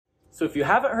So if you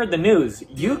haven't heard the news,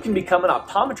 you can become an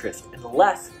optometrist in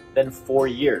less than 4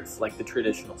 years, like the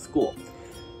traditional school.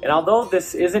 And although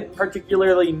this isn't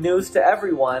particularly news to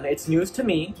everyone, it's news to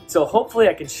me. So hopefully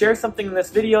I can share something in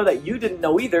this video that you didn't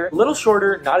know either. A little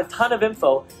shorter, not a ton of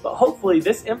info, but hopefully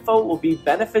this info will be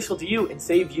beneficial to you and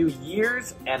save you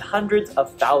years and hundreds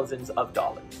of thousands of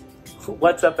dollars.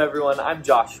 What's up everyone, I'm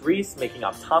Josh Reese, making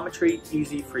optometry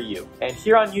easy for you. And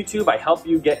here on YouTube, I help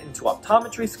you get into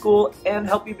optometry school and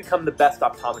help you become the best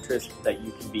optometrist that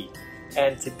you can be.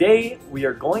 And today we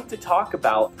are going to talk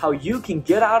about how you can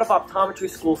get out of optometry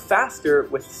school faster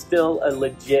with still a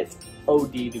legit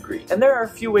OD degree. And there are a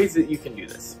few ways that you can do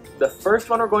this. The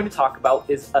first one we're going to talk about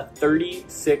is a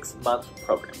 36-month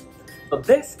program. So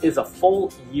this is a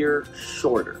full year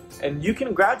shorter. And you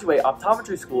can graduate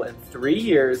optometry school in 3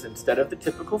 years instead of the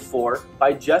typical 4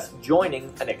 by just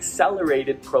joining an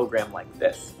accelerated program like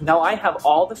this. Now I have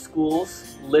all the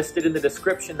schools listed in the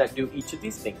description that do each of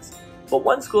these things. But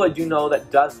one school I do know that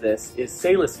does this is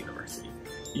Salus University.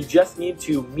 You just need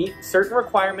to meet certain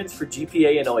requirements for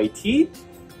GPA and OAT,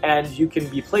 and you can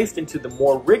be placed into the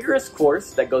more rigorous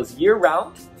course that goes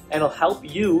year-round and will help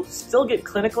you still get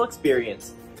clinical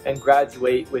experience and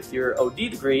graduate with your OD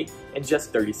degree in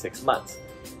just 36 months.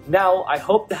 Now, I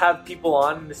hope to have people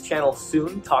on this channel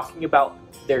soon talking about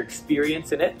their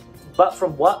experience in it, but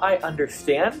from what I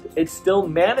understand, it's still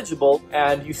manageable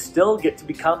and you still get to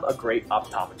become a great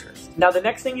optometrist. Now, the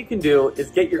next thing you can do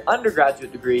is get your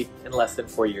undergraduate degree in less than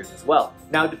 4 years as well.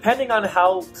 Now, depending on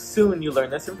how soon you learn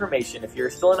this information, if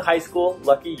you're still in high school,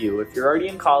 lucky you. If you're already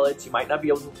in college, you might not be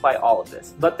able to apply all of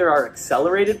this. But there are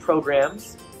accelerated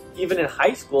programs even in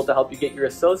high school to help you get your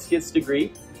associate's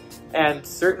degree, and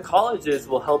certain colleges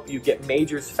will help you get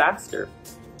majors faster.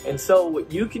 And so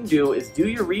what you can do is do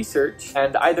your research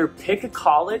and either pick a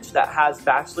college that has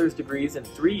bachelor's degrees in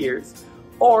 3 years,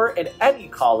 or in any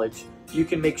college, you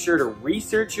can make sure to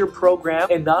research your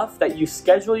program enough that you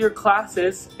schedule your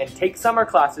classes and take summer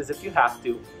classes if you have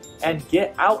to, and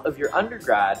get out of your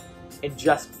undergrad in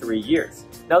just 3 years.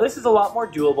 Now this is a lot more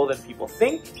doable than people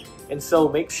think. And so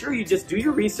make sure you just do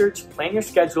your research, plan your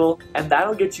schedule, and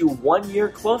that'll get you 1 year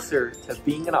closer to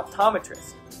being an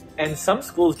optometrist. And some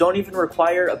schools don't even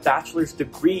require a bachelor's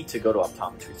degree to go to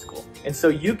optometry school. And so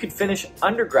you could finish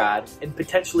undergrad in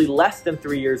potentially less than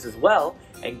 3 years as well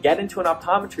and get into an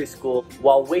optometry school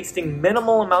while wasting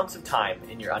minimal amounts of time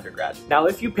in your undergrad. Now,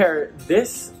 if you pair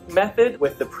this method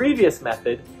with the previous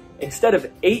method, instead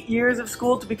of 8 years of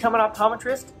school to become an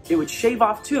optometrist, it would shave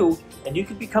off 2, and you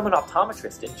could become an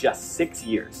optometrist in just 6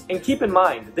 years. And keep in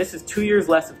mind, this is 2 years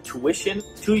less of tuition,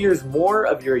 2 years more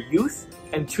of your youth,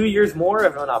 and 2 years more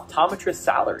of an optometrist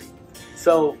salary.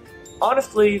 So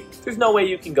honestly, there's no way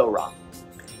you can go wrong.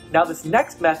 Now this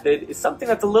next method is something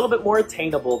that's a little bit more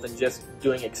attainable than just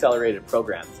doing accelerated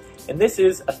programs. And this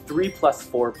is a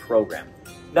 3+4 program.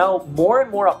 Now, more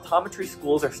and more optometry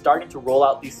schools are starting to roll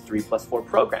out these 3+4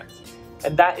 programs.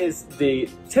 And that is the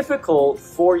typical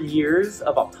 4 years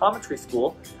of optometry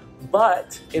school,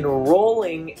 but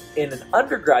enrolling in an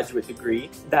undergraduate degree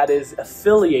that is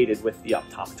affiliated with the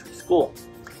optometry school.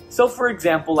 So for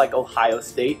example, like Ohio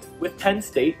State with Penn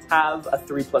State have a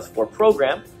 3+4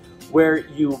 program where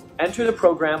you enter the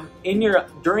program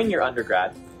during your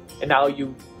undergrad, and now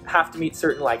you have to meet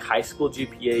certain like high school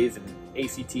GPAs and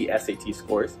ACT, SAT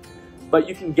scores, but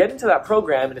you can get into that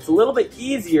program, and it's a little bit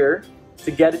easier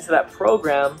to get into that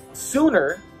program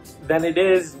sooner than it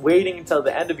is waiting until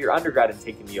the end of your undergrad and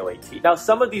taking the OAT. Now,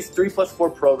 some of these 3+4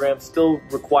 programs still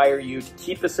require you to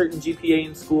keep a certain GPA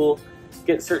in school,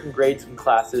 get certain grades in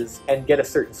classes, and get a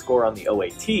certain score on the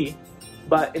OAT,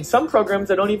 but in some programs,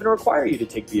 they don't even require you to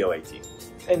take the OAT.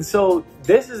 And so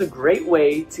this is a great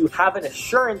way to have an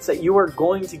assurance that you are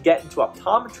going to get into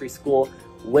optometry school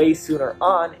way sooner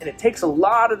on, and it takes a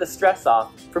lot of the stress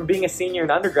off from being a senior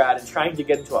in undergrad and trying to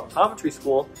get into optometry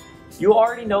school. You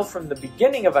already know from the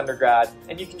beginning of undergrad,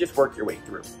 and you can just work your way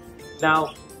through.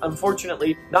 Now,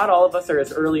 unfortunately, not all of us are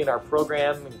as early in our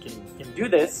program and can do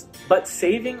this, but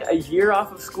saving a year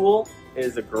off of school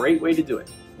is a great way to do it.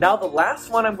 Now, the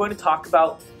last one I'm going to talk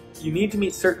about, you need to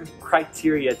meet certain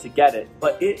criteria to get it,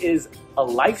 but it is a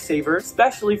lifesaver,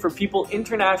 especially for people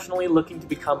internationally looking to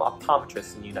become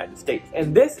optometrists in the United States.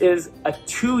 And this is a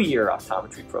 2-year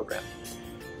optometry program.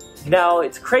 Now,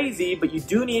 it's crazy, but you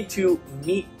do need to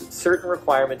meet certain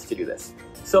requirements to do this.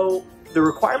 So the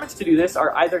requirements to do this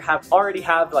are either already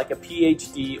have like a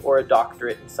PhD or a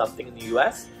doctorate in something in the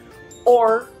US,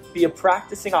 or be a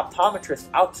practicing optometrist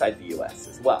outside the US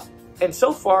as well. And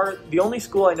so far, the only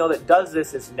school I know that does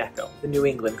this is NECO, the New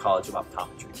England College of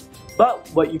Optometry. But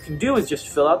what you can do is just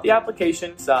fill out the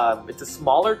application. It's a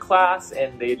smaller class,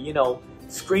 and they,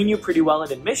 screen you pretty well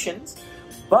in admissions,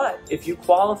 but if you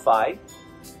qualify,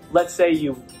 let's say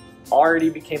you already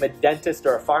became a dentist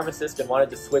or a pharmacist and wanted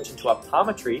to switch into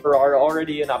optometry, or are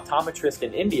already an optometrist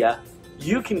in India,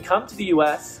 you can come to the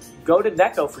US, go to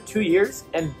NECO for 2 years,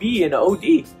 and be an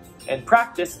OD and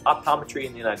practice optometry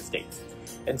in the United States.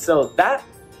 And so that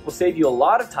will save you a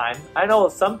lot of time. I know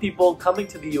some people coming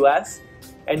to the US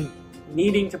and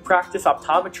needing to practice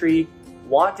optometry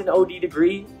want an OD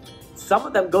degree. Some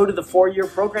of them go to the 4-year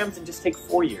programs and just take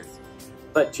 4 years.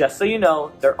 But just so you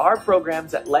know, there are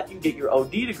programs that let you get your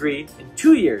OD degree in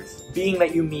 2 years, being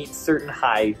that you meet certain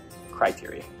high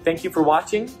criteria. Thank you for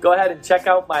watching. Go ahead and check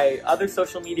out my other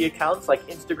social media accounts like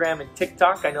Instagram and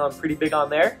TikTok. I know I'm pretty big on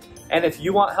there. And if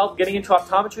you want help getting into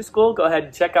optometry school, go ahead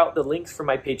and check out the links for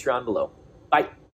my Patreon below. Bye.